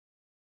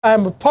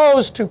I'm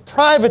opposed to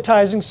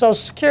privatizing Social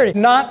Security,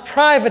 not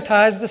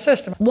privatize the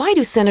system. Why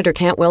do Senator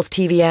Cantwell's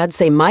TV ads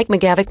say Mike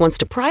McGavick wants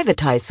to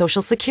privatize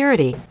Social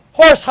Security?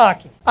 Horse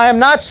hockey. I am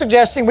not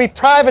suggesting we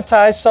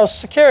privatize Social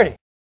Security.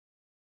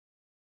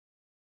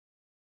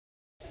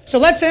 So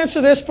let's answer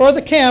this for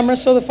the camera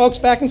so the folks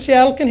back in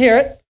Seattle can hear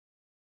it.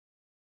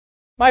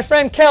 My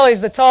friend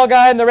Kelly's the tall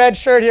guy in the red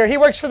shirt here. He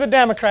works for the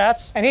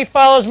Democrats, and he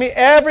follows me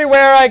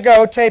everywhere I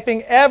go,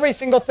 taping every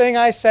single thing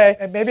I say.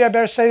 And maybe I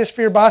better say this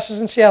for your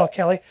bosses in Seattle,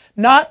 Kelly.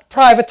 Not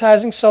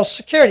privatizing Social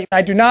Security.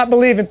 I do not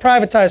believe in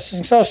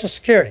privatizing Social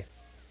Security.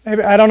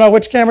 Maybe I don't know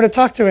which camera to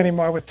talk to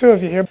anymore with two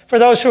of you here. For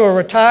those who are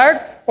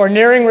retired or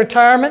nearing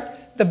retirement,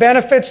 the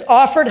benefits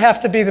offered have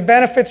to be the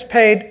benefits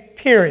paid,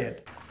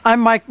 period. I'm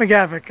Mike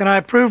McGavick, and I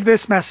approve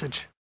this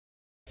message.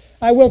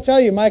 I will tell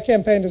you, my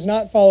campaign does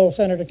not follow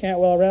Senator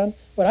Cantwell around.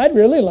 What I'd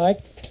really like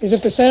is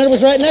if the senator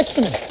was right next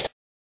to me.